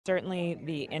Certainly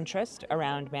the interest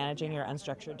around managing your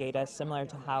unstructured data, similar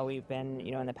to how we've been,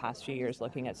 in the past few years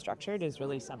looking at structured, is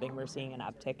really something we're seeing an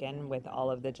uptick in with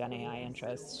all of the GenAI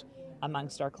interest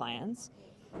amongst our clients.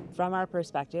 From our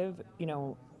perspective,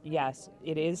 yes,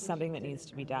 it is something that needs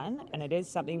to be done, and it is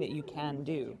something that you can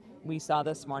do. We saw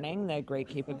this morning the great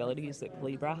capabilities that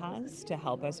Collibra has to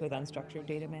help us with unstructured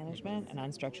data management and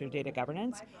unstructured data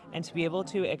governance, and to be able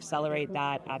to accelerate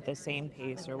that at the same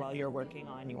pace or while you're working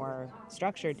on your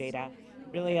structured data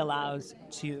really allows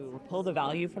to pull the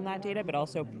value from that data, but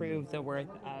also prove the worth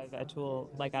of a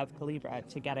tool like of Collibra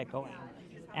to get it going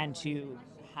and to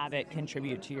have it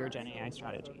contribute to your GenAI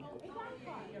strategy.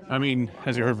 I mean,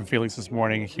 as you heard from Felix this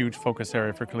morning, a huge focus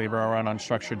area for Collibra around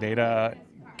unstructured data.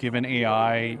 Given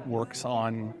AI works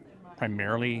on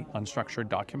primarily unstructured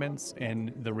documents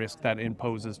and the risk that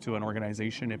imposes to an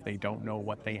organization if they don't know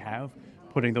what they have,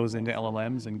 putting those into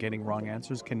LLMs and getting wrong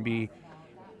answers can be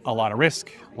a lot of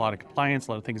risk, a lot of compliance,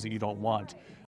 a lot of things that you don't want.